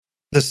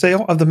The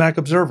sale of the Mac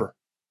Observer.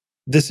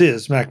 This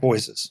is Mac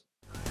Voices.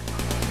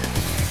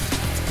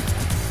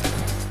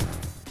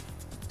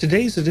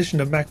 Today's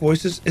edition of Mac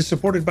Voices is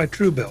supported by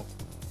Truebill.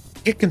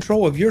 Get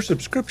control of your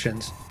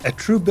subscriptions at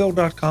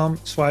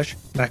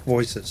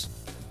truebill.com/MacVoices.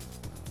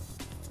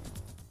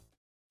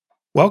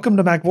 Welcome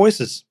to Mac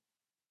Voices.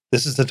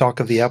 This is the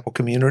talk of the Apple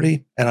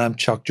community, and I'm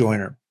Chuck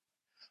Joyner.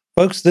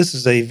 Folks, this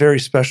is a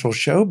very special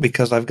show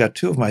because I've got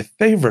two of my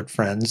favorite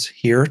friends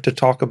here to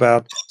talk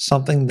about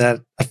something that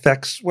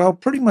affects, well,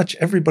 pretty much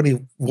everybody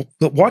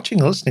watching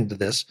and listening to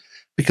this,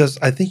 because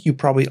I think you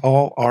probably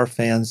all are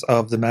fans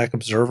of the Mac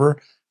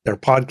Observer, their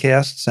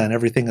podcasts, and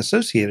everything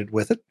associated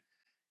with it.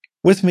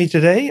 With me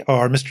today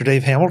are Mr.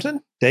 Dave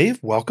Hamilton. Dave,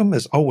 welcome.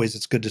 As always,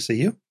 it's good to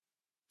see you.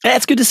 Hey,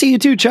 it's good to see you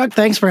too, Chuck.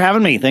 Thanks for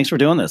having me. Thanks for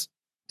doing this.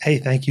 Hey,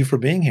 thank you for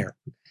being here.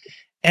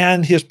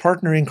 And his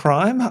partner in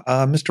crime,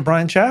 Mr.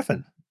 Brian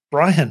Chaffin.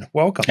 Brian,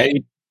 welcome.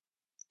 Hey,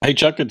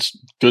 Chuck. It's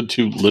good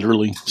to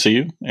literally see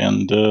you,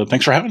 and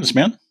thanks for having us,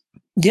 man.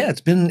 Yeah, it's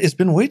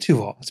been way too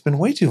long. It's been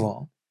way too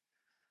long.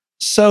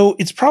 So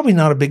it's probably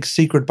not a big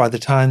secret by the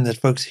time that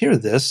folks hear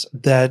this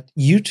that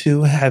you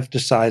two have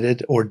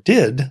decided or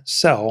did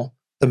sell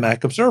the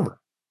Mac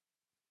Observer.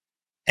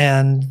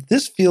 And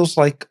this feels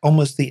like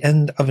almost the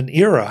end of an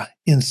era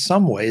in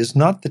some ways.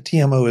 Not that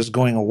TMO is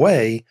going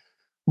away,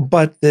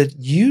 but that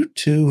you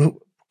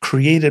two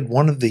created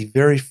one of the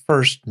very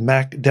first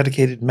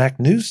dedicated Mac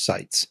news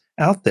sites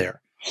out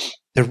there.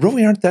 There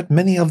really aren't that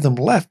many of them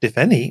left, if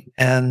any.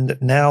 And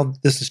now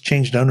this has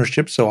changed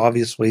ownership, so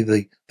obviously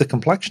the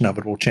complexion of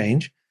it will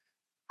change.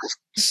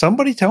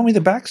 Somebody tell me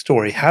the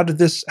backstory. How did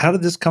this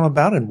come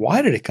about, and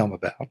why did it come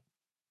about?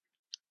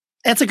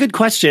 That's a good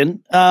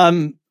question.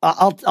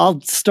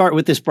 I'll start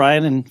with this,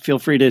 Brian, and feel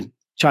free to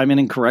chime in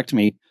and correct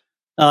me.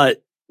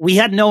 We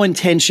had no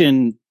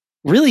intention,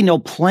 really no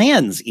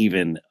plans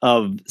even,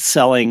 of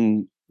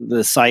selling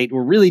the site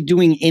or really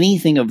doing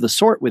anything of the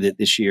sort with it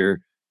this year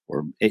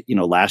or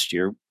last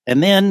year.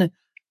 And then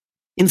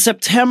in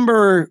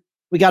September,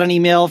 we got an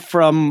email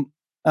from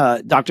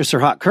Dr.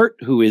 Serhat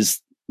Kurt, who is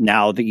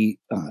now the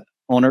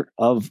owner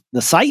of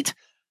the site,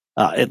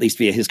 at least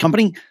via his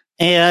company.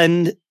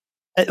 And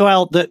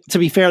to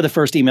be fair, the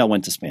first email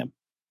went to spam.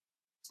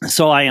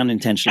 So I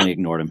unintentionally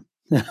ignored him.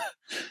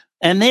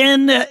 And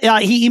then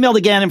he emailed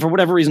again, and for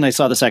whatever reason, I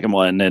saw the second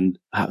one, and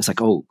I was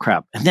like, "Oh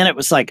crap!" And then it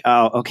was like,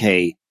 "Oh,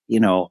 okay,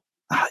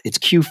 it's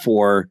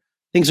Q4,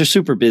 things are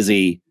super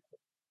busy.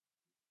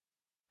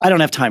 I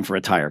don't have time for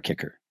a tire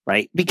kicker,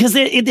 right?" Because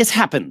this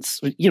happens.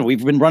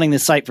 We've been running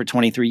this site for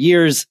 23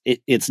 years.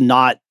 It's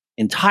not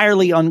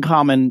entirely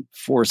uncommon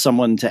for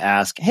someone to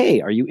ask,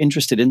 "Hey, are you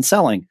interested in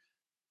selling?"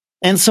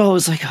 And so I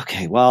was like,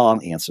 "Okay, well,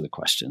 I'll answer the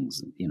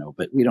questions,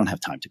 but we don't have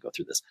time to go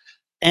through this."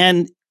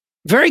 And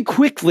very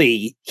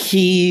quickly,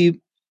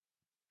 he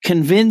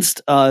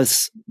convinced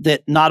us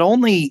that not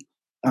only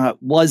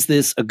was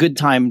this a good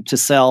time to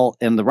sell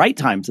and the right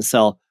time to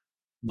sell,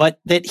 but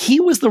that he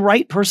was the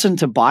right person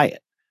to buy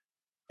it.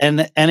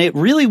 And it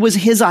really was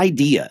his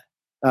idea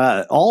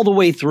all the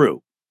way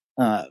through.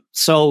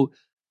 So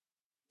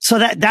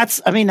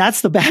that's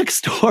the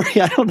backstory.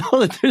 I don't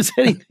know that there's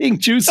anything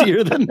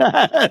juicier than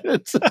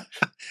that.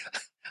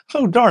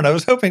 Oh, darn. I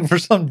was hoping for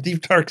some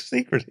deep, dark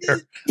secret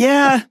here.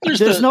 Yeah,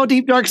 there's no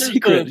deep, dark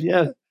secret.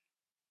 Yeah.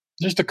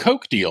 There's the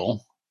Coke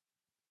deal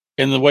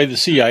and the way the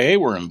CIA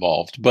were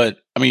involved. But,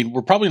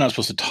 we're probably not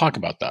supposed to talk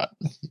about that.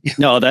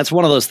 No, that's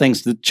one of those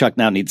things that Chuck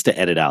now needs to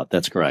edit out.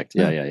 That's correct.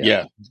 Yeah,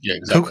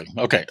 exactly.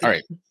 Okay, all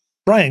right.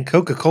 Brian,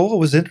 Coca-Cola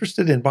was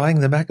interested in buying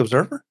the Mac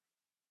Observer?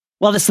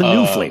 Well, that's the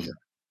new flavor.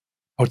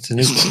 Oh, it's the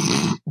new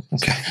flavor.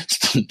 Okay.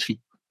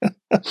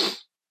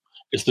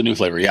 It's the new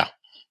flavor, yeah.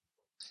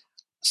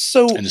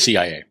 And the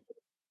CIA.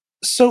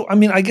 So,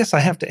 I guess I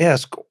have to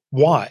ask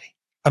why.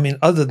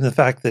 Other than the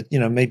fact that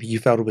maybe you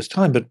felt it was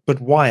time,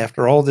 but why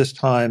after all this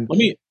time?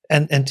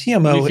 And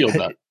TMO. Let me feel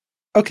that.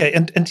 Okay,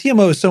 and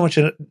TMO is so much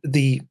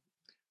the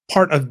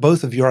part of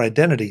both of your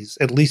identities,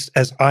 at least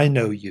as I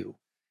know you,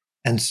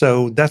 and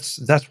so that's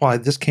why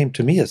this came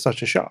to me as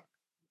such a shock.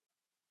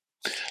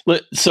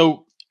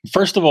 So,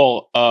 first of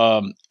all,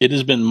 it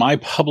has been my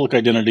public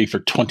identity for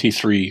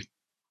 23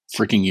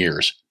 freaking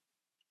years,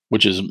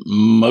 which is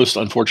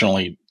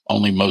unfortunately,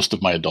 only most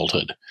of my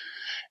adulthood.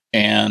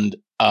 And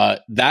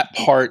that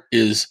part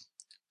is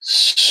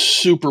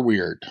super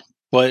weird,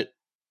 but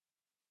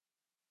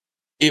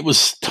it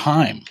was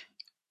time.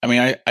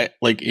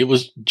 It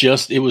was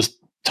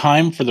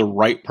time for the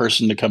right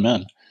person to come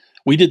in.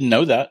 We didn't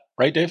know that,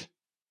 right, Dave?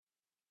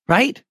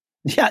 Right?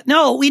 Yeah,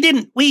 no, we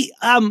didn't.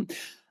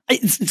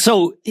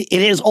 So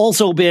it has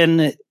also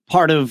been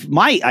part of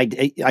my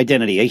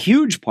identity, a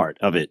huge part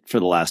of it for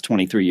the last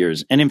 23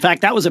 years. And in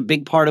fact, that was a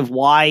big part of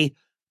why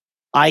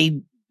I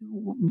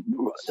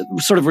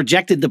sort of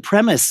rejected the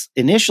premise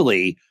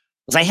initially,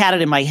 was I had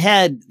it in my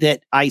head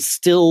that I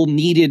still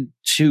needed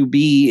to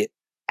be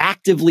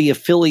actively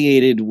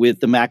affiliated with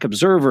the Mac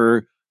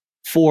Observer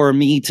for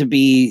me to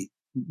be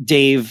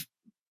Dave,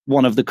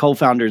 one of the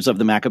co-founders of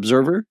the Mac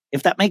Observer,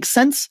 if that makes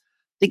sense.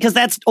 because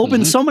that's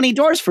opened so many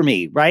doors for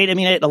me, right? I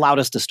mean, it allowed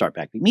us to start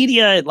Backbeat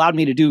Media. It allowed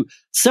me to do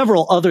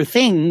several other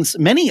things,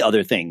 many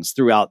other things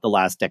throughout the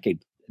last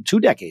decade, 2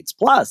 decades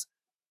plus.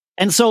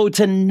 And so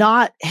to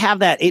not have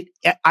that,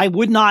 I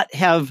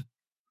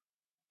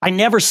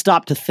never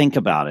stopped to think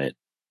about it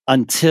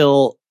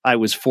until I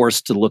was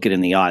forced to look it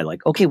in the eye.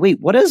 Like, okay, wait,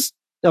 what is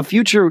a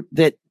future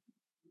that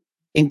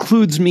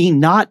includes me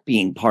not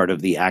being part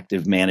of the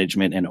active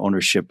management and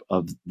ownership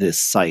of this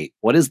site?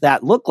 What does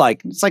that look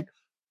like? And it's like,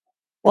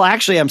 well,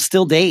 actually, I'm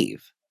still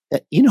Dave.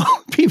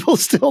 People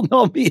still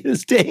know me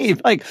as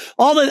Dave. Like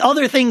all the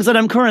other things that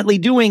I'm currently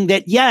doing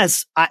that,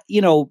 yes,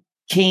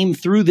 came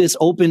through this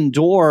open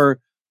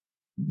door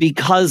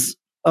because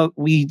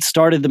we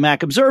started the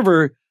Mac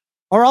Observer,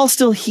 are all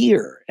still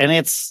here, and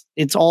it's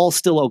all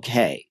still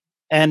okay.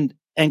 And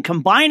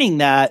combining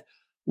that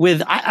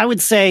with, I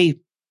would say,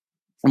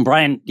 and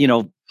Brian,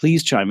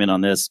 please chime in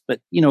on this,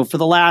 but for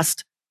the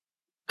last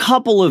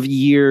couple of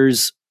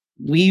years,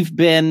 we've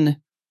been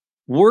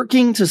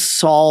working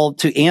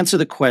to answer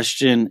the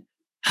question,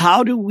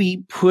 how do we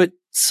put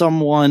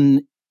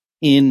someone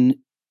in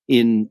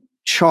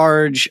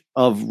charge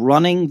of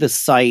running the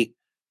site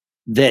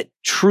that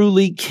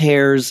truly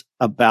cares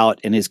about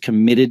and is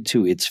committed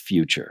to its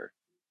future?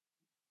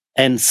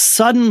 And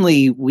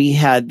suddenly we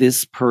had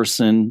this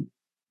person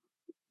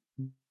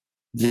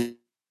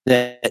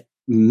that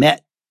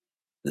met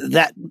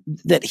that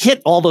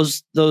hit all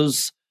those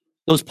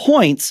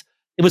points.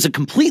 It was a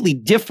completely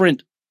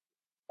different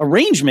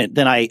arrangement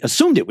than I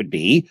assumed it would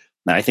be.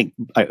 And I think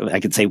I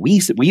could say we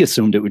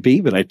assumed it would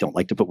be, but I don't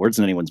like to put words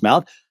in anyone's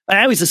mouth. But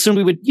I always assumed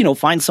we would,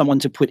 find someone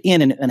to put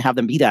in and have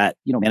them be that,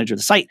 manager of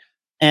the site.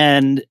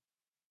 And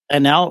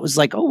now it was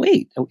like, oh,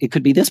 wait, it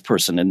could be this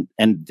person.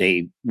 And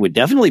they would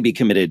definitely be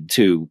committed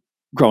to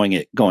growing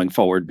it going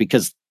forward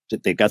because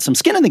they've got some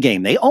skin in the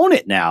game. They own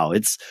it now.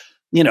 It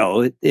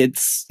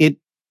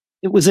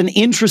was an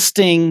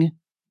interesting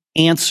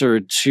answer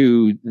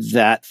to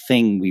that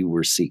thing we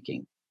were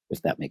seeking,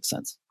 if that makes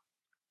sense.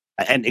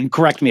 And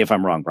correct me if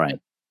I'm wrong, Brian.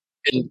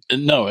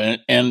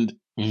 And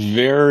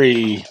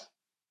very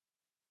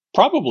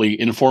probably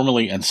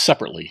informally and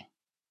separately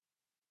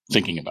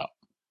thinking about.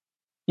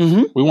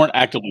 We weren't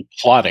actively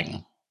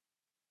plotting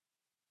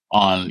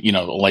on,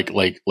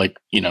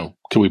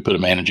 could we put a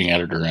managing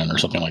editor in or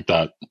something like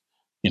that,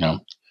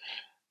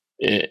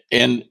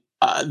 and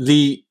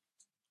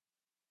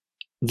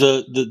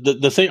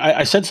the thing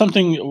I said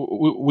something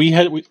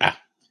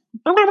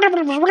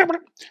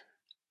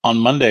on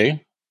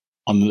Monday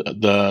on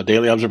the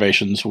daily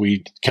observations,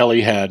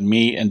 Kelly had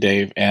me and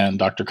Dave and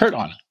Dr. Kurt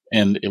on,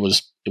 and it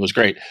was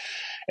great.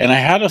 And I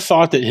had a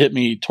thought that hit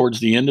me towards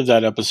the end of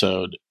that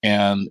episode,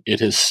 and it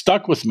has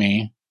stuck with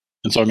me,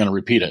 and so I'm going to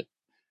repeat it.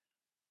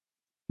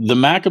 The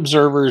Mac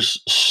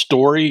Observer's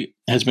story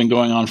has been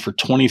going on for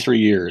 23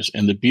 years,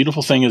 and the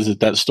beautiful thing is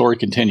that story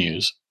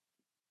continues.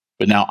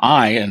 But now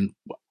and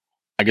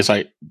I guess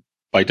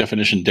by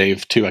definition,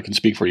 Dave, too, I can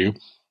speak for you.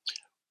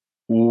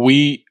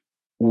 We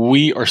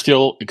are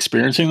still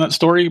experiencing that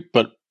story,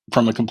 but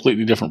from a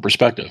completely different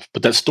perspective.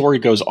 But that story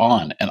goes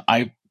on, and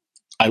I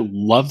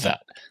love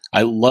that.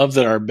 I love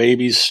that our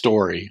baby's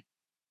story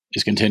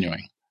is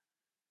continuing.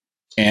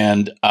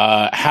 And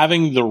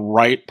having the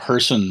right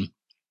person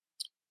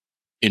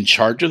in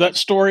charge of that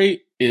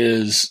story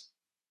is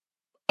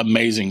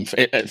amazing.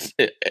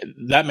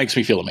 That makes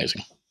me feel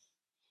amazing.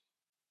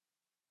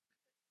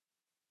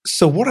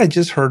 So what I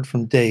just heard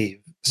from Dave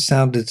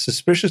sounded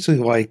suspiciously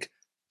like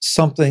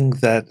something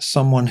that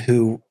someone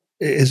who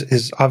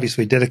is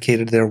obviously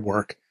dedicated to their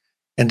work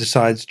and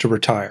decides to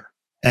retire.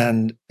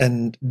 And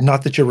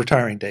not that you're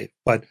retiring, Dave,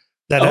 but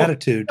that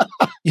attitude,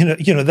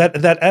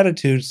 that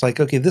attitude is like,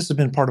 okay, this has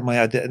been part of my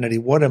identity.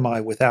 What am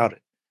I without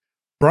it?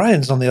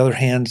 Brian's, on the other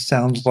hand,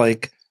 sounds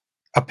like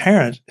a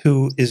parent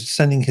who is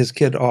sending his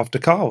kid off to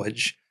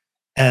college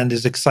and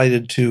is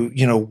excited to,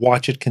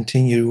 watch it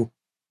continue,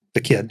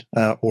 the kid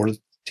or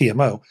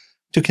TMO,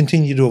 to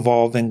continue to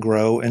evolve and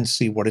grow and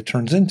see what it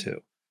turns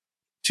into.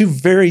 Two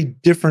very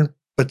different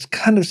but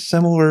kind of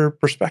similar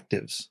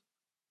perspectives.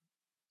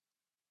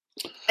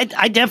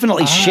 I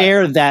definitely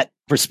share that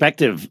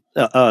perspective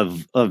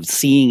of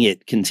seeing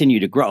it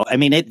continue to grow. I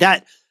mean,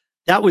 that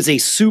was a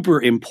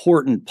super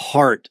important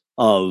part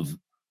of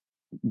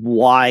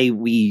why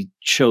we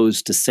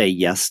chose to say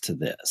yes to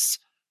this.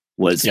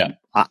 Was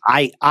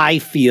I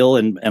feel,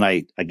 and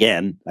I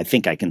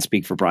think I can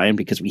speak for Brian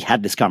because we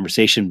had this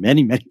conversation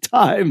many, many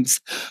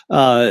times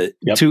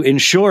to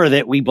ensure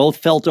that we both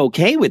felt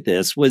okay with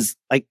this. Was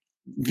like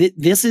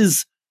this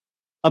is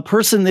a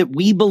person that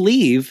we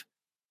believe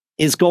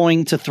is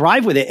going to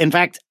thrive with it. In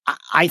fact,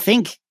 I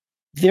think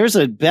there's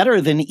a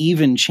better than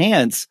even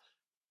chance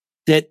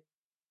that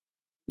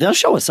they'll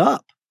show us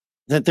up,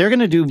 that they're going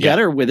to do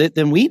better with it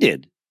than we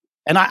did.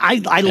 And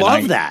I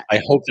love that. I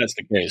hope that's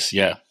the case.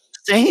 Yeah.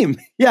 Same.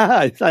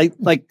 Yeah. I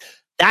like,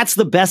 that's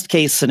the best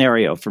case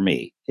scenario for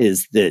me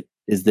is that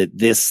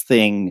this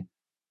thing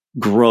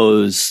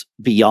grows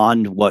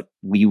beyond what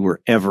we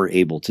were ever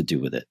able to do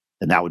with it.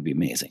 And that would be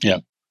amazing. Yeah.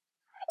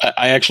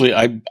 I actually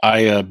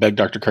begged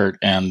Dr. Kurt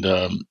and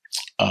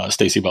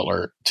Stacy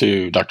Butler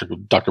to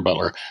Dr.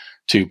 Butler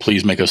to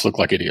please make us look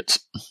like idiots.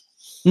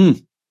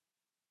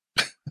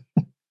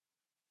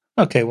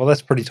 Okay, well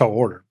that's pretty tall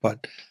order,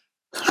 but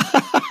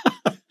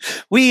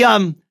we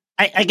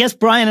I guess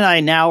Brian and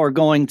I now are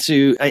going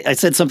to. I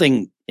said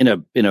something in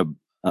a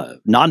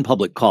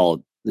non-public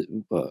call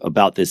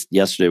about this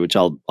yesterday, which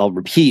I'll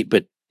repeat,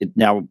 but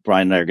now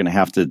Brian and I are going to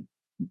have to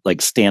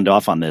like stand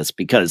off on this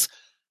because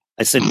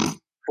I said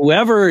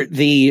whoever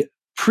the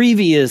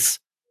previous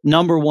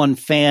number one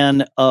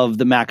fan of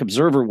the Mac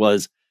Observer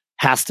was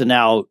has to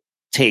now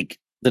take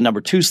the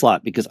number 2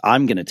 slot because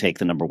I'm going to take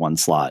the number 1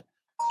 slot.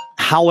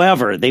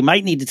 However, they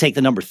might need to take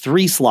the number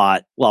 3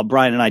 slot while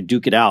Brian and I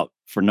duke it out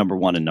for number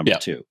 1 and number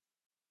 2.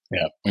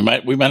 Yeah,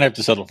 we might have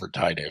to settle for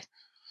tie, Dave.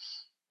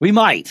 We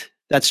might.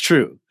 That's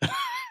true.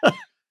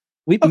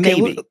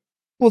 Maybe.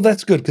 Well,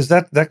 that's good because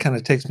that kind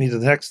of takes me to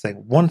the next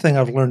thing. One thing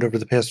I've learned over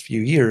the past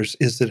few years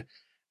is that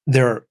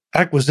there are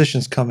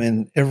acquisitions come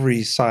in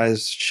every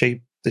size,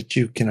 shape that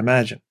you can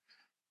imagine.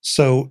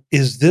 So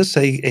is this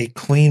a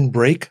clean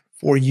break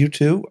for you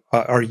two?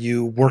 Are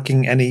you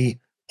working any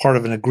part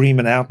of an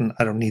agreement out? And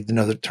I don't need to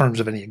know the terms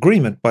of any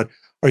agreement, but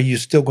are you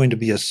still going to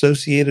be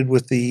associated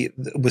with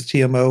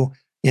TMO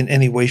in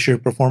any way,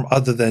 shape, or form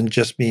other than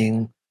just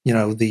being,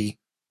 the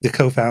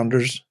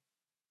co-founders?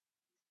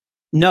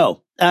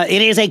 No,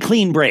 it is a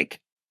clean break.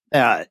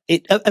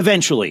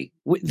 Eventually,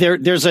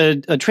 there's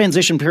a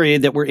transition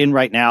period that we're in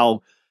right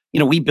now.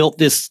 We built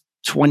this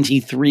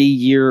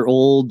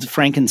 23-year-old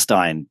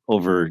Frankenstein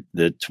over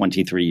the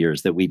 23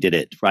 years that we did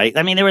it, right?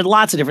 I mean, there were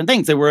lots of different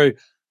things. There were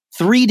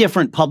 3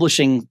 different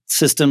publishing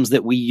systems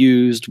that we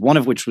used, one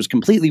of which was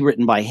completely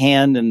written by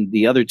hand, and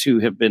the other 2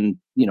 have been,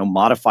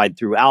 modified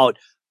throughout.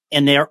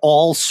 And they're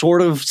all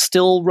sort of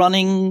still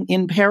running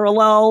in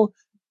parallel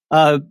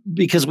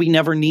because we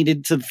never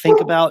needed to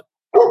think about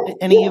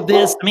any of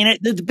this. I mean,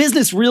 the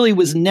business really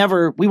was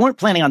never, we weren't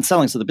planning on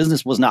selling. So the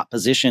business was not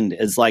positioned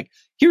as like,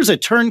 here's a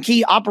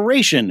turnkey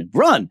operation,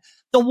 run.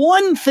 The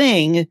one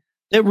thing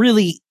that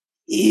really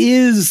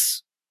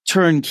is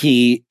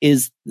turnkey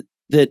is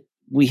that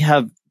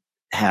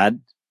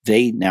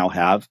they now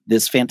have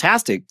this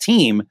fantastic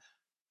team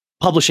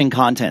publishing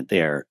content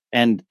there.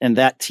 And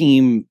that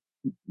team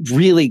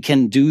really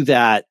can do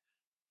that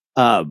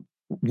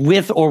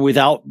with or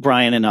without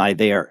Brian and I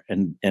there.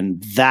 And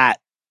that,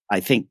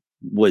 I think,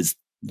 was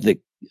a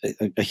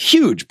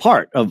huge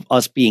part of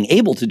us being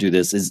able to do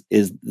this is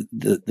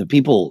the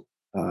people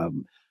that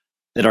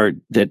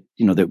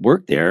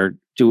work there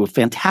do a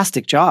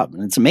fantastic job,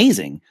 and it's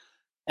amazing.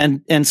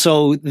 And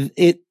so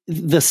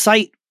the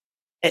site,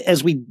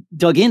 as we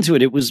dug into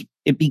it,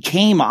 it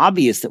became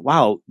obvious that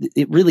wow,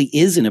 it really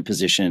is in a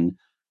position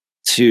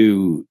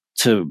to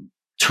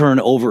turn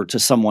over to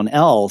someone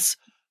else.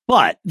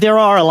 But there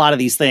are a lot of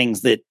these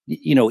things that,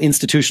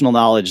 institutional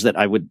knowledge that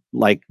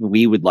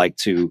we would like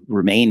to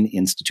remain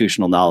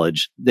institutional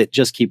knowledge that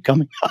just keep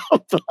coming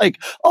up.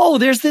 Like, oh,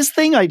 there's this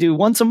thing I do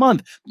once a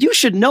month. You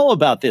should know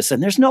about this.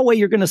 And there's no way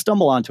you're going to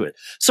stumble onto it.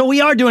 So we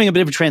are doing a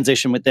bit of a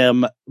transition with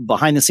them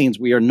behind the scenes.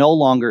 We are no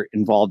longer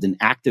involved in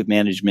active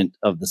management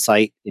of the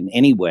site in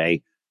any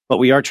way, but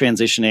we are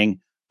transitioning.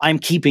 I'm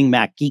keeping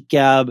Mac Geek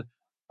Gab.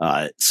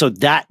 So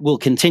that will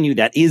continue.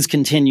 That is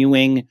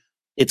continuing.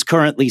 It's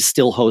currently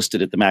still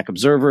hosted at the Mac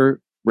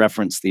Observer,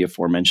 reference the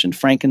aforementioned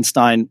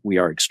Frankenstein. We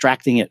are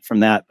extracting it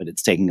from that, but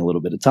it's taking a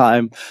little bit of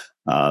time.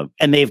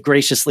 And they've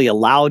graciously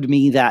allowed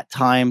me that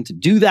time to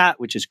do that,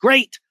 which is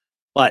great.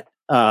 But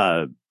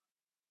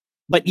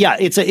yeah,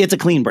 it's a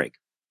clean break.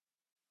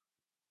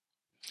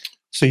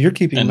 So you're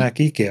keeping Mac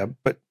Geek Gab,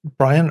 but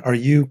Brian, are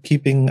you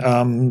keeping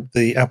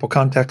the Apple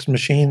Context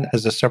Machine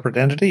as a separate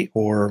entity,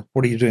 or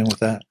what are you doing with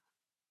that?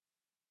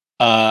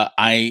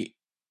 I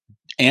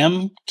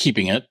am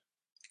keeping it.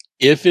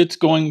 If it's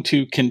going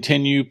to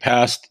continue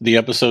past the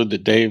episode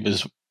that Dave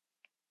is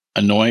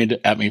annoyed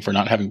at me for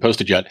not having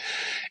posted yet,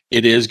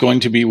 it is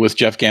going to be with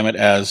Jeff Gamet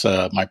as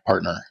my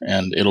partner,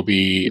 and it'll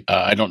be,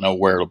 I don't know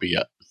where it'll be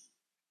yet.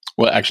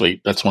 Well,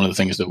 actually, that's one of the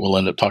things that we'll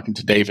end up talking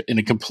to Dave in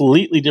a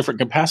completely different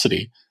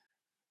capacity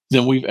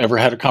than we've ever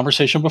had a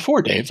conversation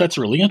before, Dave. That's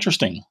really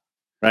interesting.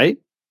 Right?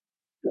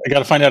 I got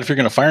to find out if you're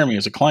going to fire me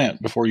as a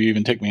client before you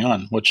even take me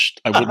on, which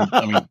I wouldn't.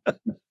 I mean,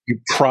 you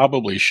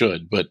probably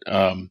should, but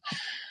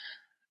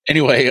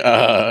anyway,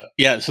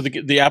 yeah. So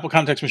the Apple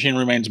Context Machine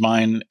remains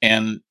mine,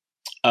 and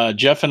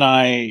Jeff and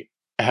I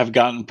have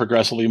gotten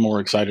progressively more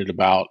excited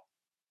about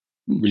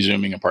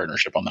resuming a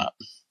partnership on that.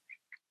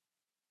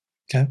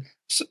 Okay.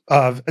 So,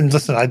 and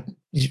listen, I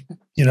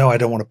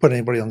don't want to put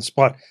anybody on the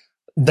spot.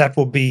 That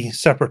will be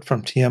separate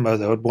from TMO,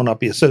 though. It will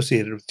not be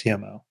associated with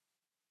TMO.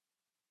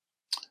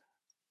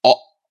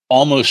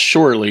 Almost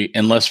surely,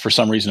 unless for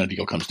some reason a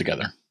deal comes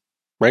together,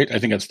 right? I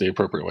think that's the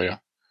appropriate way.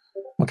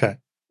 Okay.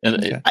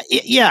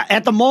 Yeah,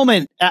 at the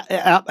moment,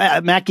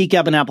 Mac Geek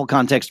Gab and Apple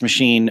Context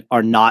Machine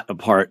are not a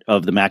part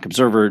of the Mac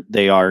Observer.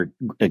 They are,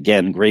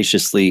 again,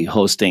 graciously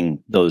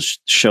hosting those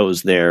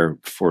shows there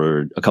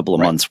for a couple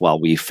of months while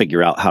we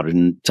figure out how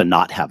to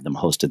not have them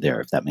hosted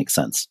there, if that makes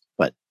sense.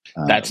 But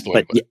That's the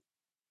way to put it.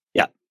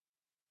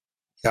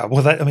 Yeah,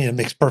 well, it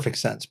makes perfect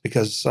sense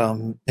because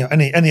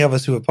any of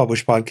us who have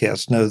published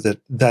podcasts know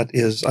that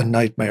is a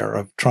nightmare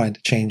of trying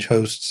to change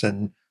hosts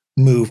and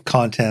move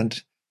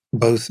content,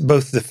 both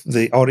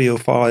the audio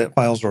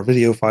files or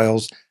video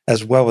files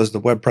as well as the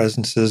web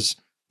presences.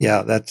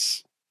 Yeah,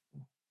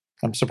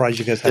 I'm surprised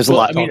you guys have a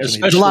lot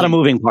of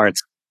moving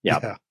parts.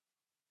 Yeah.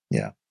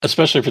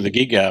 Especially for the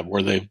Geek Gab,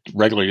 where they've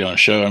regularly done a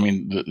show. I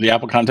mean, the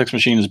Apple Context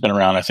Machine has been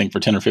around, I think, for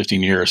 10 or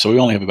 15 years, so we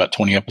only have about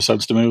 20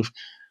 episodes to move.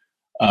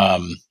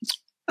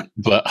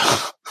 But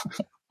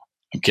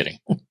I'm kidding.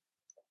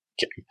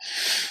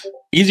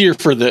 Easier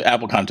for the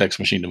Apple Context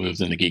Machine to move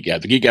than the Geek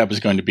Gab. The Geek Gab is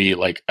going to be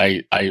like,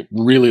 I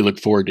really look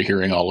forward to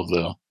hearing all of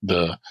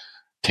the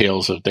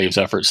tales of Dave's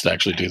efforts to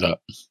actually do that.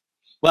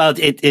 Well,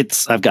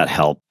 I've got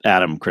help.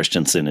 Adam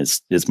Christensen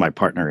is my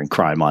partner in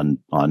crime on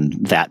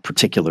that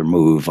particular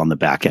move on the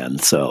back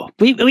end. So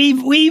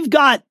we've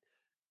got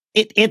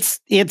it. It's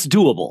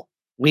doable.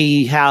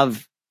 We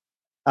have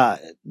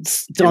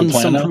done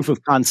some proof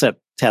of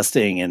concept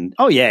testing, and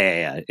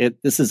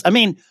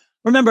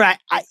remember,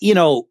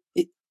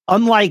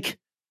 unlike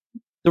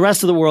the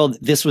rest of the world,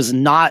 this was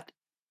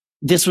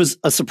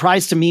a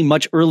surprise to me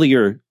much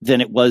earlier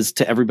than it was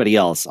to everybody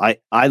else.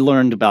 I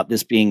learned about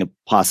this being a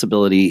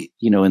possibility,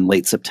 in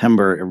late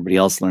September. Everybody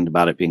else learned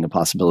about it being a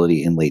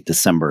possibility in late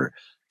December.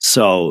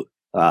 So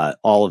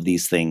all of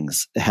these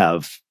things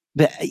have,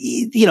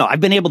 I've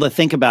been able to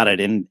think about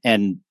it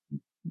and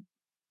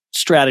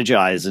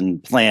strategize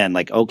and plan,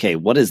 like, okay,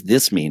 what does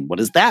this mean? What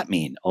does that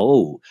mean?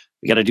 Oh,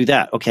 we got to do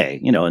that.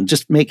 Okay. And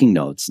just making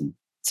notes. And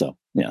so,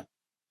 yeah.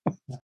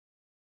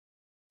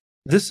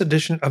 This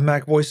edition of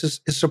Mac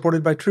Voices is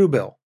supported by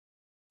Truebill.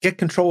 Get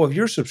control of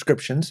your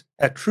subscriptions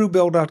at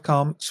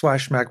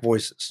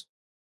truebill.com/MacVoices.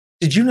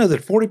 Did you know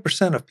that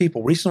 40% of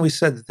people recently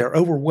said that they're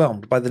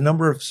overwhelmed by the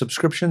number of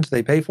subscriptions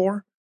they pay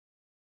for?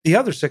 The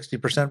other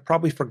 60%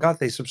 probably forgot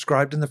they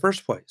subscribed in the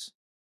first place.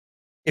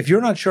 If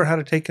you're not sure how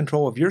to take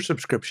control of your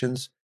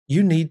subscriptions,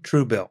 you need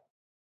Truebill.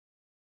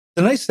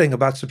 The nice thing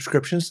about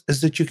subscriptions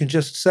is that you can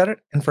just set it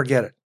and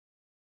forget it.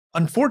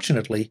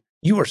 Unfortunately,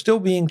 you are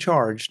still being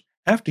charged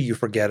after you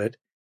forget it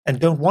and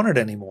don't want it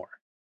anymore.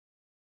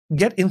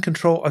 Get in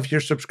control of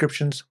your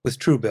subscriptions with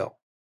Truebill.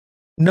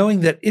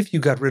 Knowing that if you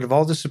got rid of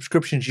all the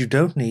subscriptions you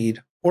don't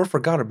need or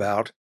forgot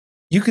about,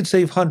 you could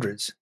save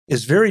hundreds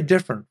is very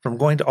different from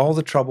going to all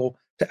the trouble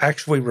to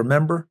actually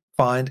remember,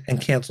 find, and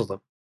cancel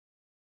them.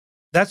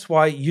 That's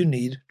why you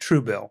need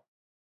Truebill.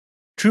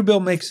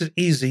 Truebill makes it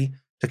easy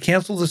to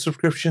cancel the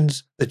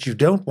subscriptions that you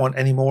don't want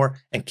anymore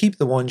and keep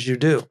the ones you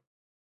do.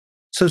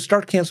 So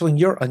start canceling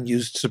your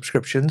unused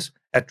subscriptions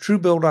at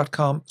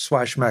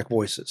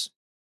truebill.com/MacVoices.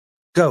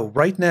 Go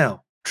right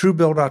now,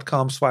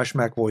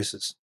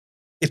 truebill.com/MacVoices.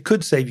 It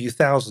could save you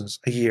thousands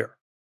a year.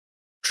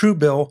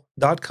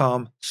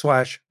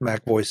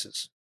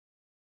 truebill.com/MacVoices.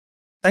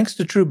 Thanks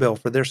to Truebill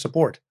for their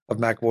support of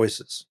Mac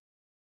Voices.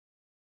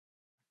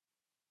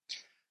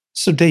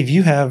 So, Dave,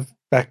 you have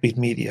Backbeat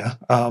Media,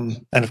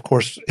 and of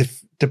course,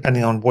 if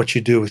depending on what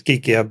you do with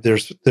Geek Gab,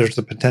 there's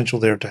the potential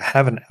there to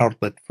have an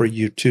outlet for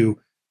you to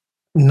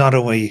not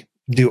only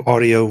do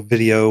audio,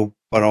 video,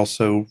 but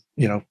also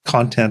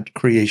content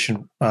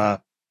creation. And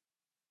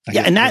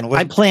that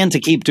I plan to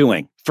keep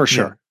doing for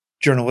sure. Yeah,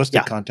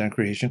 journalistic content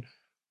creation.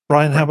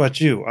 Brian, how about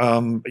you?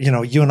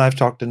 You and I've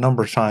talked a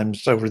number of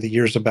times over the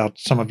years about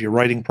some of your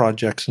writing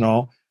projects and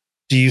all.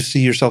 Do you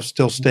see yourself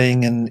still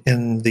staying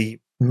in the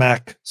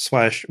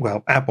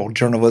Apple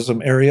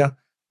journalism area,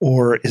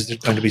 or is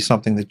it going to be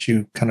something that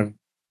you kind of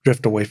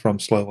drift away from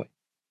slowly?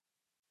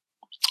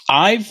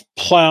 I've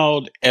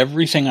plowed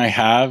everything I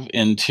have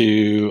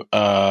into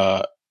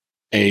a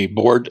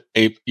Bored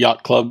Ape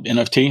Yacht Club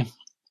NFT,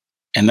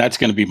 and that's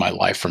going to be my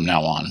life from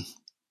now on.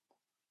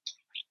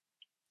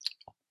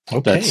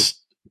 Okay.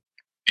 That's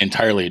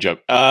entirely a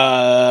joke.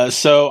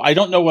 So I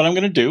don't know what I'm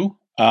going to do.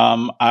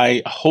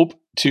 I hope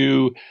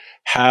to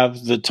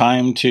have the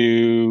time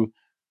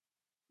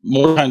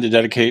more time to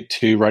dedicate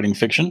to writing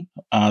fiction.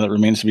 That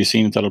remains to be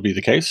seen if that'll be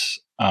the case.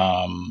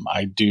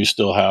 I do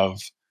still have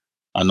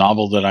a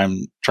novel that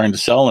I'm trying to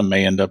sell and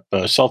may end up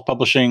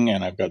self-publishing,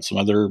 and I've got some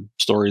other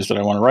stories that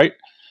I want to write.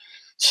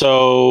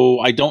 So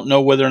I don't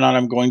know whether or not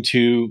I'm going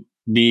to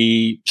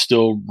be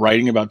still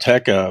writing about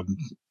tech.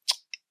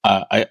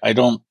 I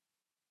don't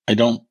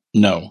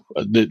know.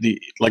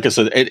 Like I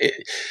said,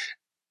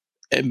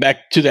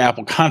 back to the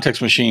Apple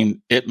Context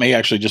Machine, it may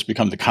actually just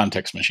become the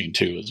Context Machine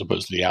too, as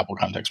opposed to the Apple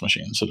Context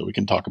Machine, so that we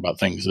can talk about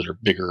things that are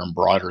bigger and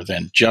broader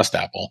than just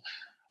Apple.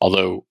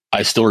 Although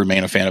I still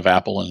remain a fan of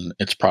Apple and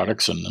its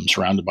products, and I'm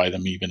surrounded by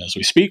them even as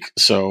we speak.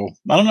 So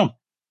I don't know.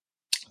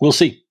 We'll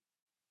see.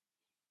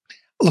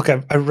 Look,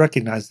 I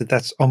recognize that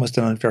that's almost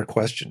an unfair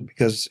question,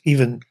 because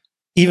even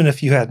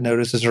if you had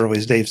noticed as early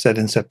as Dave said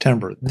in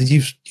September,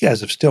 you guys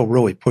have still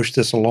really pushed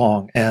this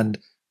along and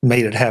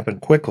made it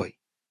happen quickly.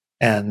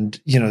 And,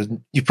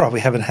 you probably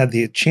haven't had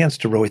the chance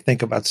to really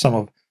think about some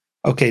of,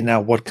 okay, now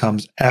what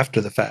comes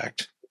after the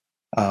fact?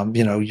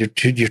 You're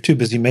too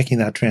busy making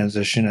that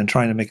transition and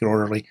trying to make it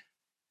orderly.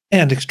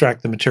 and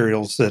extract the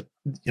materials that,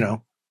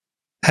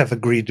 have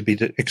agreed to be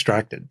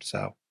extracted.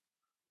 So,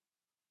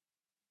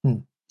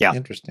 yeah,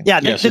 interesting. Yeah,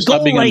 Yeah, so the stop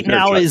goal being right unfair,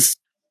 now Chuck. is.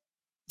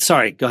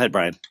 Sorry, go ahead,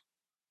 Brian.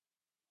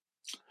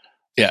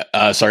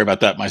 Yeah, sorry about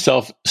that.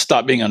 Myself,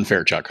 stop being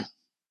unfair, Chuck.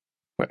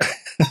 You're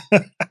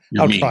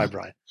I'll mean. try,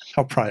 Brian.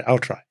 I'll try.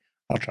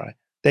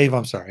 Dave,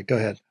 I'm sorry. Go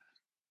ahead.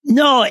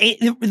 No,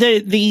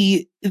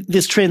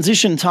 this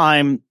transition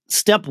time.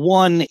 Step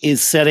one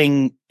is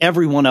setting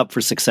everyone up for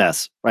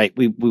success, right?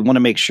 We want to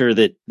make sure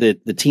that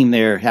the team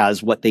there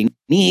has what they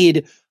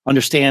need,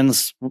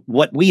 understands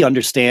what we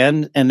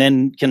understand, and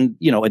then can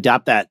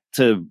adapt that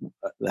to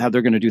how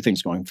they're going to do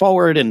things going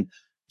forward, and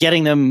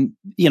getting them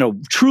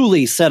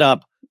truly set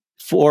up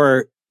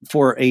for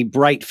a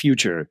bright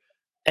future.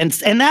 And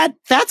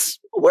that's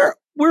we're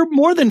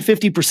more than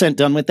 50%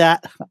 done with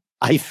that,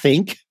 I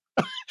think.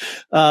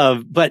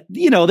 But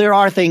there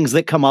are things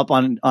that come up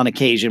on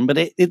occasion, but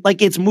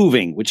it's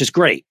moving, which is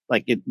great.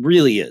 Like it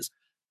really is.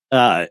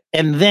 And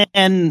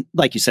then,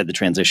 like you said, the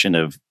transition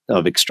of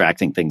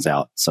extracting things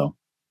out. So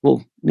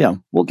we'll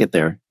get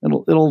there.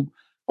 It'll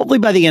hopefully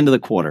by the end of the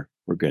quarter,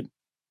 we're good.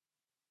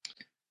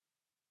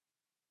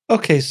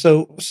 Okay.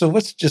 So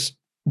let's just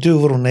do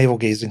a little navel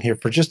gazing here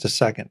for just a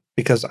second,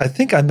 because I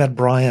think I met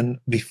Brian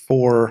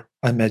before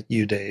I met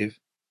you, Dave.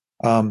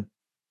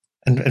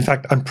 And in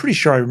fact, I'm pretty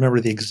sure I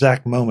remember the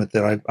exact moment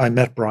that I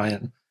met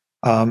Brian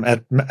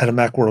at a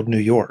Macworld New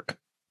York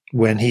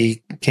when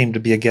he came to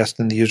be a guest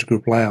in the User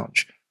Group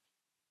Lounge.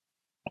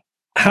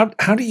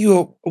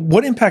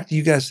 What impact do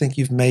you guys think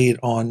you've made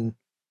on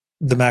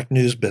the Mac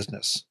News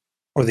business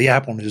or the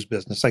Apple News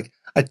business? Like,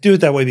 I do it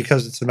that way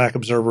because it's the Mac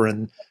Observer,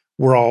 and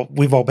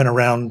we've all been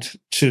around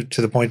to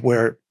the point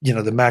where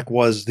the Mac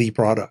was the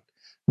product.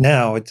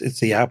 Now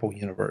it's the Apple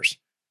universe.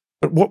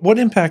 But what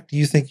impact do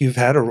you think you've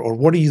had, or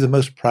what are you the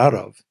most proud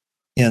of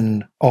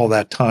in all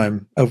that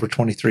time, over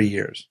 23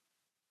 years?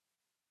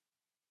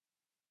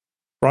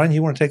 Brian,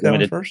 you want to take that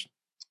one first?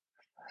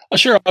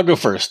 Sure, I'll go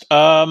first.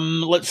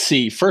 Let's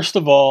see. First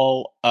of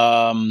all,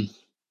 the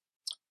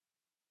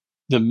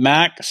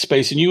Mac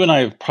space, and you and I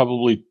have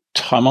probably,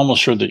 I'm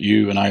almost sure that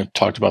you and I have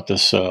talked about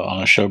this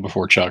on a show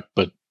before, Chuck,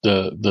 but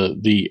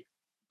the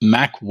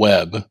Mac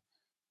web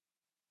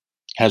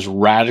has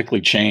radically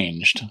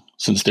changed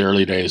since the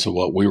early days of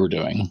what we were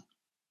doing.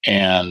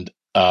 And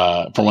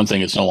for one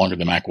thing, it's no longer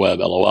the Mac web,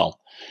 LOL.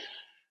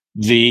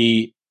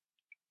 The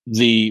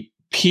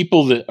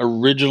people that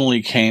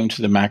originally came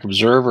to the Mac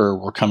Observer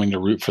were coming to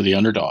root for the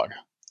underdog.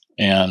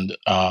 And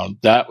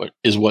that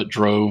is what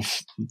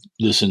drove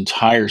this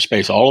entire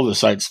space. All of the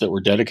sites that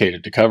were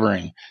dedicated to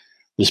covering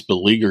this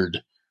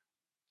beleaguered,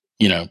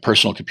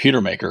 personal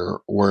computer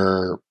maker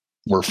were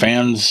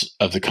fans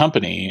of the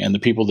company, and the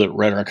people that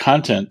read our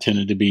content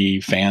tended to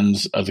be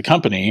fans of the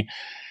company.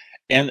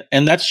 And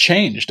that's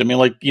changed. I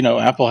mean,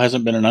 Apple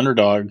hasn't been an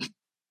underdog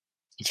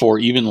for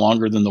even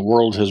longer than the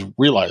world has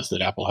realized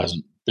that Apple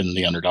hasn't been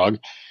the underdog.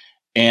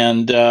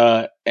 And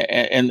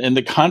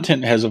the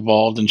content has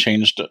evolved and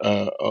changed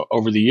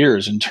over the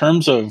years. In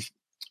terms of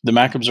the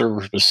Mac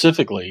Observer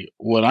specifically,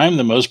 what I'm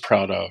the most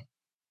proud of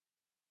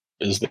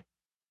is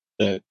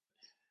that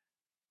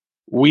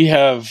we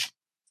have,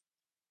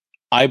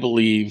 I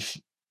believe,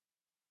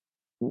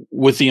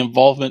 with the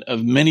involvement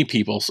of many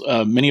people,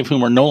 many of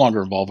whom are no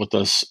longer involved with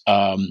us,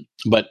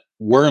 but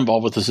were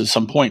involved with us at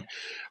some point,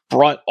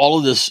 brought all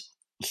of this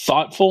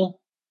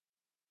thoughtful,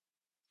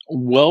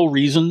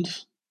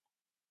 well-reasoned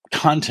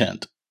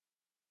content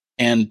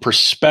and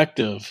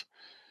perspective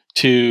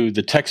to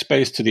the tech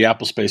space, to the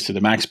Apple space, to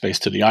the Mac space,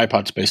 to the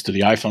iPod space, to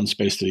the iPhone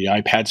space, to the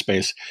iPad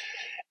space,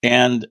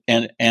 and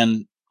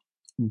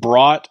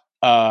brought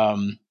a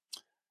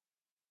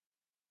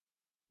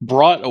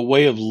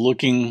way of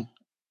looking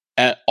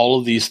at all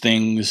of these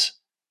things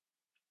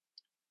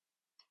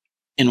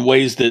in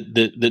ways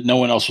that no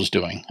one else was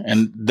doing.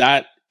 And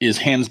that is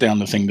hands down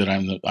the thing that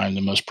I'm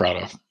the most proud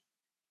of.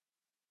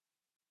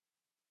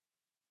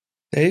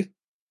 Dave?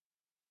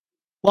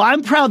 Well,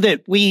 I'm proud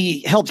that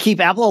we helped keep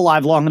Apple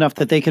alive long enough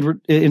that they could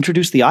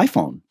introduce the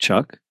iPhone,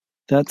 Chuck.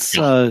 That's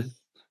no.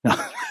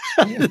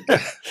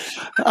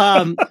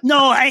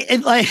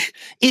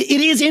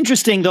 It is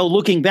interesting though,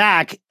 looking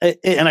back,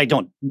 and I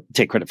don't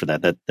take credit for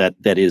that.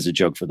 That is a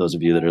joke for those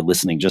of you that are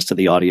listening just to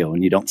the audio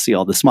and you don't see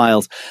all the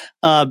smiles.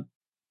 But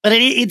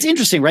it's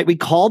interesting, right? We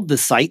called the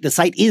site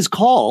is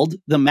called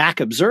the Mac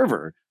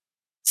Observer.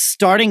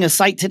 Starting a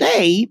site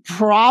today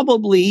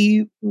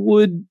probably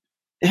would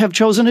have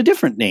chosen a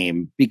different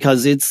name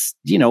because it's,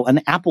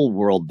 an Apple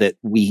world that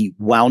we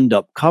wound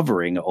up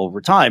covering over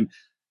time.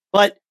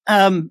 But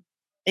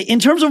in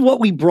terms of what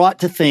we brought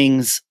to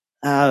things,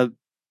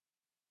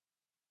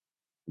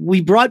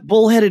 we brought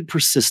bullheaded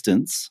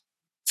persistence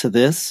to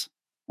this.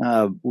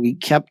 We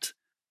kept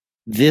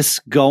this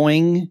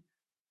going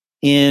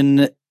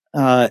in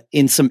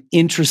some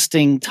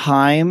interesting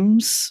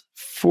times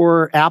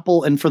for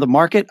Apple and for the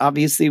market.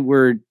 Obviously,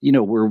 we're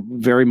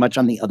very much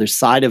on the other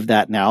side of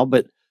that now,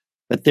 but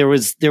there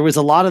was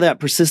a lot of that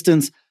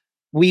persistence.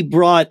 We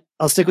brought,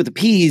 I'll stick with the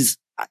P's,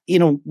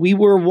 we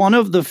were one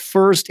of the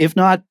first, if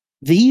not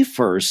the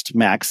first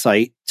Mac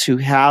site to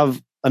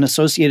have an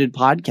associated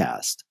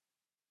podcast.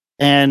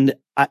 And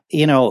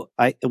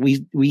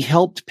we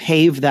helped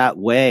pave that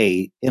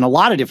way in a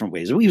lot of different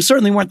ways. We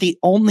certainly weren't the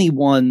only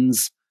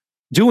ones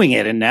doing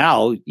it, and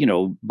now,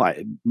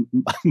 by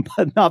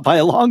not by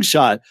a long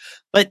shot,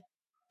 but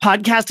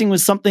podcasting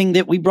was something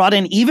that we brought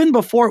in even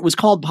before it was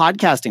called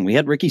podcasting. We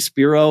had Ricky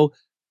Spiro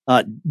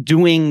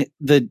doing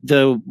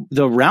the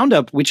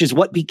roundup, which is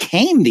what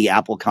became the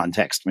Apple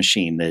Context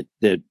Machine that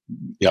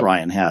Yep.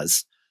 Brian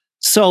has.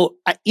 So,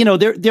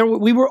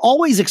 we were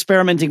always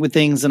experimenting with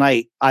things, and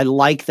I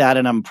like that,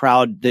 and I'm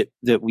proud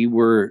that we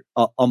were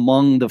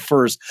among the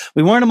first.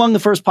 We weren't among the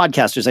first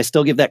podcasters. I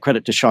still give that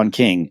credit to Sean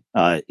King,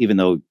 even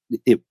though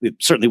it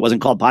certainly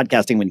wasn't called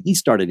podcasting when he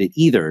started it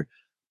either.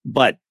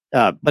 But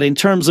in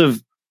terms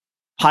of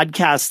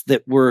podcasts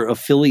that were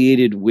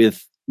affiliated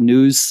with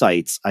news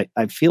sites,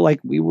 I feel like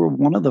we were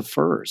one of the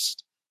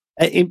first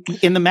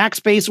in the Mac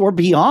space or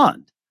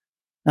beyond.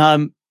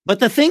 But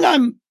the thing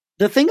I'm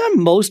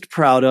most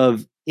proud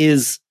of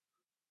is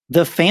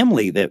the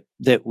family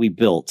that we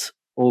built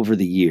over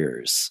the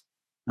years.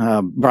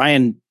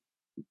 Brian,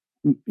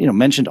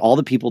 mentioned all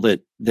the people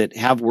that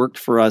have worked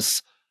for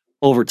us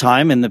over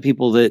time, and the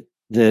people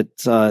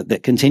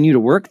that continue to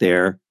work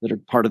there that are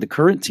part of the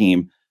current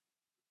team.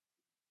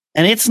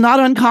 And it's not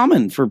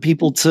uncommon for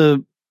people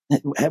to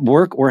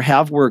work or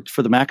have worked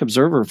for the Mac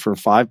Observer for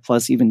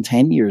 5+ even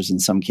 10 years in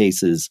some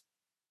cases.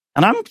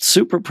 And I'm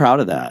super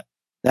proud of that.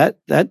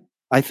 That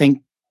I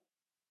think,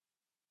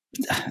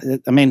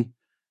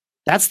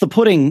 that's the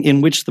pudding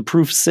in which the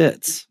proof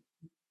sits.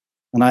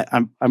 And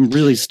I'm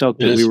really stoked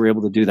that we were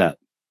able to do that.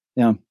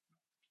 Yeah.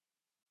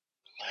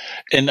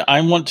 And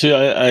I want to,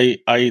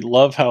 I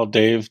love how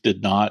Dave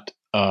did not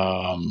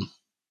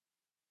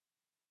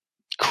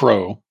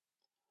crow,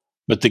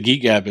 but the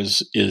Geek Gab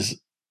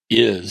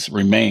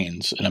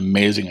remains an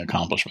amazing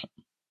accomplishment.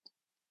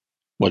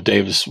 What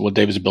Dave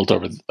has built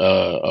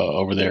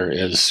over there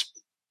is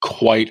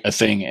quite a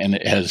thing, and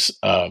it has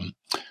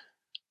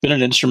been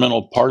an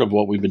instrumental part of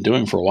what we've been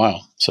doing for a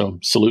while. So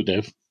salute,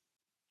 Dave.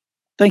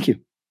 Thank you.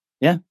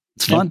 Yeah,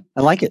 it's fun.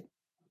 I like it.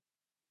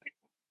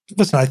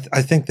 Listen,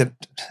 I think that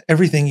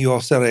everything you all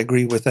said, I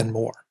agree with and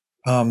more.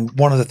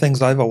 One of the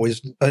things I've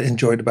always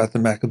enjoyed about the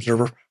Mac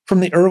Observer from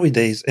the early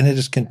days, and it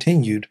has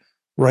continued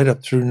right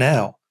up through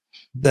now,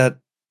 that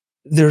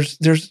there's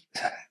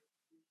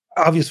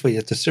obviously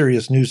it's a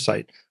serious news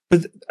site,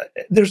 but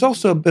there's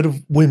also a bit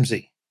of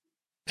whimsy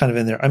kind of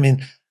in there. I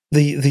mean,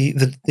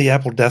 the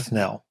Apple death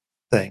knell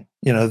thing,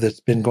 that's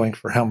been going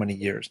for how many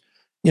years?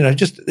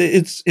 Just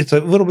it's a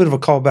little bit of a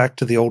callback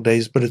to the old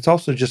days, but it's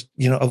also just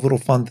a little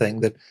fun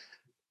thing that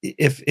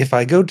if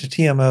I go to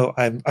TMO,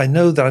 I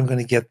know that I'm going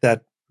to get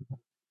that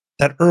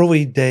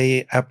early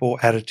day Apple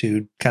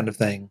attitude kind of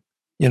thing,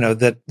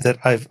 that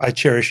I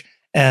cherish.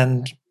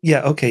 And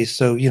yeah, okay,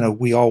 so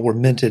we all were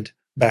minted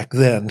back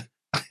then,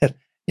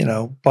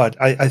 but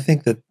I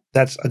think that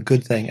that's a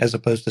good thing as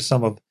opposed to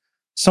some of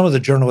the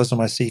journalism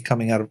I see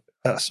coming out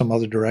of some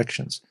other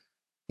directions.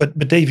 But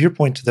Dave, your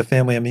point to the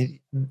family, I mean,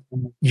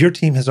 your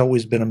team has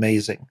always been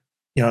amazing.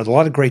 There's a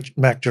lot of great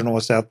Mac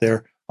journalists out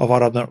there. A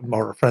lot of them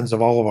are friends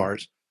of all of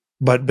ours.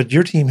 But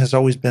your team has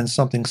always been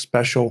something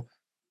special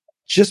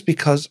just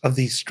because of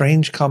the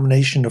strange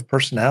combination of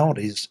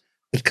personalities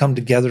that come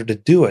together to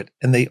do it.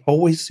 And they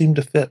always seem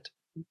to fit.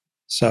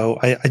 So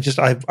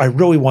I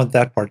really want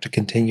that part to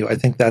continue. I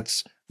think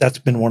that's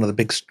been one of the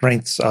big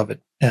strengths of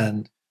it.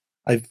 And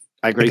I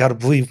agree. I got to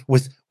believe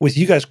with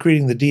you guys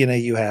creating the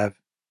DNA you have,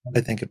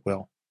 I think it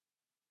will.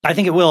 I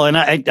think it will. And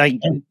I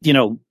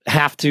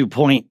have to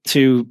point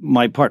to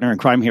my partner in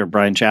crime here,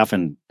 Brian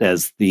Chaffin,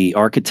 as the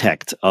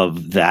architect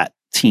of that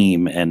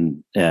team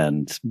and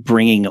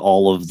bringing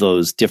all of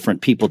those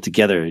different people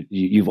together.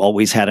 You've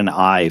always had an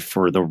eye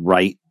for the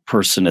right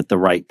person at the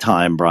right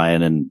time,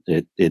 Brian, and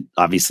it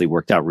obviously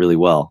worked out really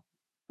well.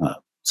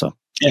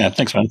 Yeah,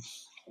 thanks, man.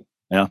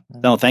 Yeah.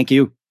 No, thank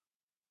you.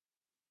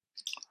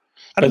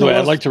 By the way,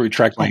 I'd like to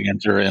retract my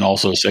answer and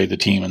also say the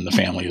team and the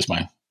family is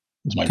my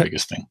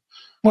biggest thing.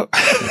 Well,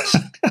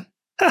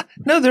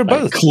 no, they're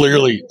both.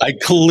 I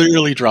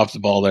clearly dropped the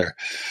ball there.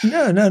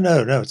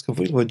 No. It's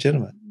completely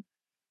legitimate.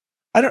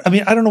 I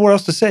don't know what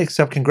else to say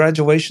except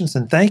congratulations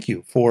and thank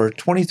you for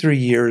 23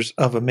 years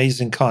of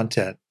amazing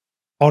content,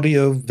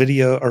 video,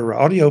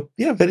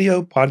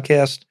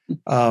 podcast,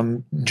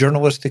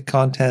 journalistic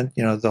content.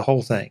 The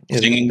whole thing.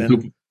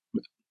 Singing.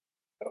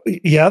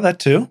 Yeah, that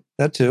too.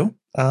 The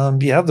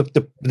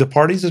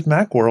parties at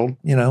Macworld.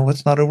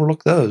 Let's not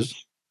overlook those.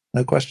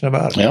 No question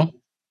about it. Yeah.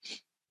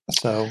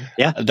 So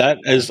yeah,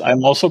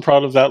 I'm also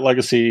proud of that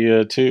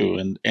legacy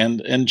too.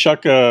 And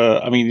Chuck, I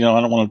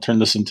don't want to turn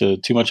this into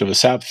too much of a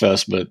sap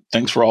fest, but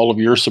thanks for all of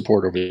your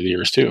support over the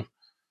years too.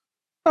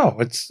 Oh,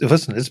 that's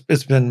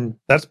been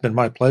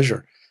my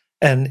pleasure,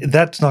 and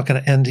that's not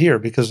going to end here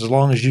because as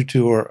long as you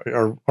two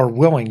are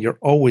willing, you're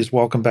always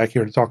welcome back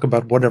here to talk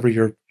about whatever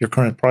your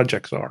current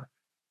projects are.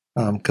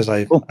 Because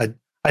I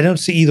don't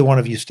see either one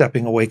of you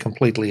stepping away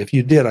completely. If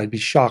you did, I'd be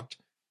shocked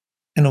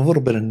and a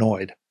little bit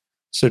annoyed.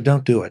 So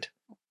don't do it.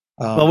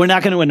 Well, we're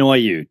not going to annoy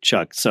you,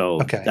 Chuck.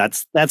 So Okay.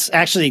 that's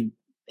actually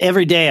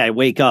every day I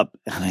wake up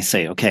and I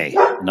say, okay,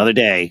 another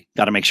day.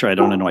 Got to make sure I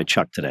don't annoy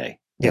Chuck today.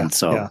 Yeah. And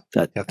so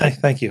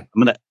Thank you.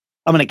 I'm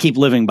gonna keep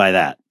living by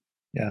that.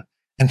 Yeah.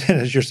 And then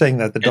as you're saying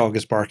that, the dog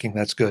is barking.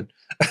 That's good.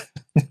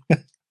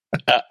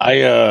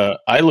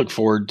 I look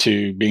forward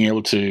to being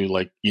able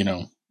to,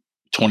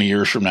 20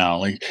 years from now,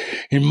 like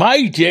in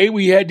my day,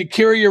 we had to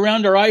carry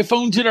around our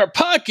iPhones in our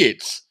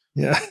pockets.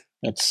 Yeah.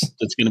 That's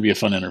going to be a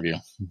fun interview.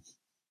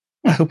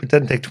 I hope it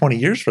doesn't take 20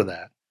 years for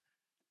that.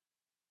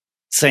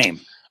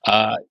 Same.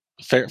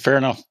 Fair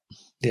enough.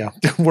 Yeah.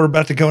 We're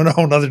about to go in a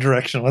whole other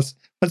direction. Let's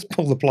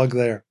pull the plug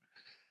there.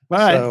 All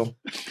right. So,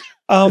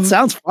 it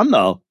sounds fun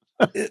though.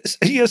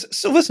 Yes.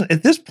 So listen,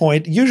 at this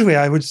point, usually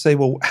I would say,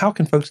 well, how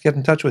can folks get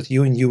in touch with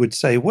you? And you would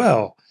say,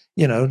 well,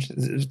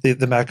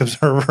 the Mac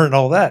Observer and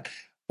all that.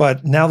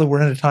 But now that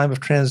we're in a time of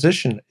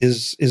transition,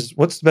 is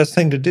what's the best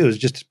thing to do? Is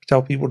just to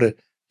tell people to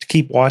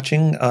keep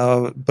watching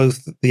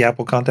both the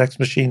Apple Contacts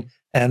Machine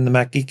and the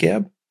Mac Geek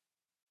Gab?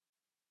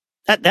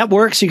 That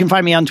works. You can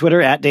find me on Twitter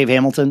at Dave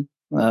Hamilton,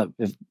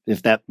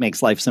 if that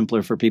makes life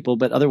simpler for people.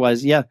 But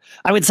otherwise, yeah,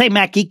 I would say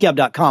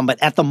MacGeekGab.com.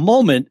 But at the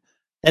moment,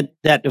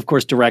 that of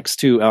course directs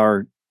to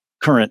our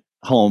current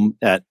home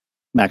at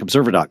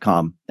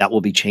MacObserver.com. That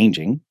will be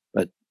changing,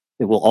 but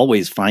it will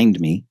always find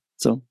me.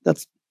 So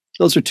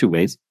those are two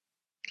ways.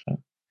 Okay.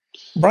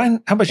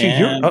 Brian, how about you?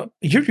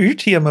 You're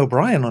TM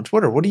O'Brien on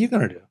Twitter. What are you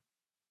going to do?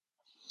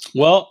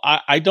 Well,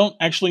 I don't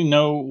actually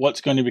know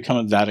what's going to become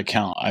of that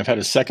account. I've had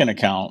a second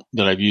account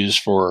that I've used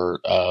for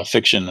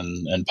fiction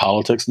and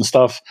politics and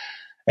stuff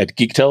at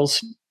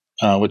GeekTells,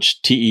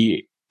 which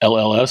TELLS,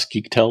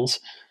 GeekTells.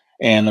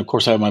 And of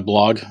course, I have my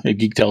blog at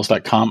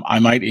geektells.com. I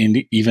might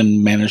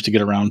even manage to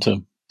get around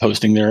to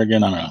posting there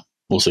again. I don't know.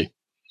 We'll see.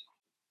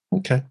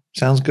 Okay.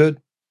 Sounds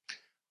good.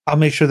 I'll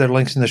make sure there are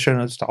links in the show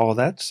notes to all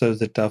that so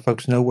that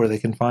folks know where they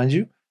can find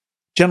you.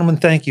 Gentlemen,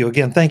 thank you.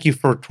 Again, thank you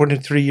for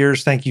 23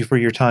 years. Thank you for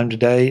your time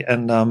today.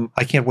 And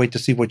I can't wait to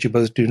see what you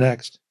both do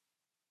next.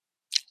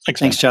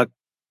 Thanks, Chuck.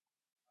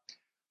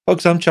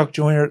 Folks, I'm Chuck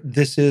Joiner.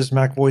 This is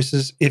Mac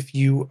Voices. If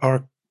you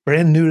are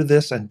brand new to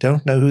this and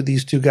don't know who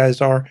these two guys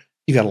are,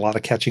 you got a lot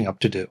of catching up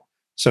to do.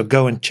 So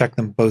go and check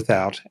them both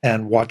out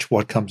and watch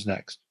what comes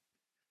next.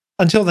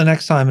 Until the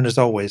next time, and as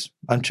always,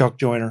 I'm Chuck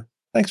Joiner.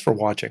 Thanks for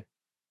watching.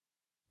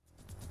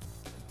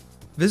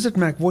 Visit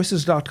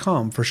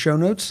MacVoices.com for show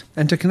notes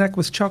and to connect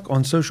with Chuck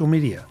on social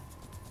media.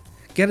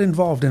 Get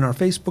involved in our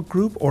Facebook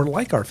group or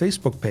like our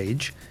Facebook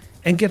page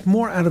and get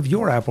more out of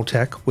your Apple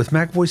tech with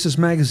Mac Voices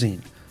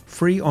Magazine,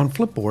 free on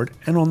Flipboard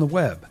and on the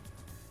web.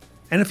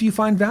 And if you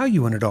find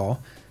value in it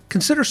all,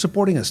 consider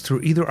supporting us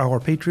through either our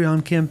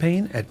Patreon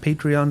campaign at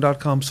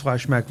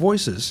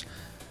patreon.com/MacVoices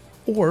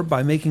or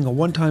by making a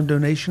one-time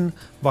donation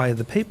via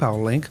the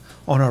PayPal link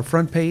on our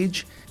front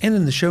page and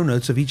in the show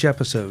notes of each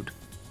episode.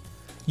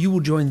 You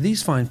will join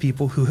these fine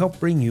people who help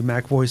bring you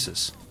Mac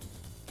Voices.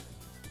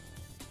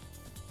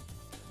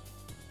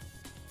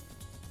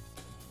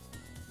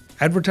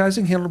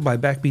 Advertising handled by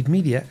Backbeat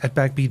Media at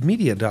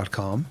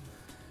backbeatmedia.com.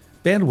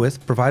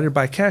 Bandwidth provided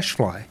by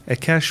CacheFly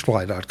at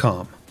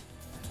cachefly.com.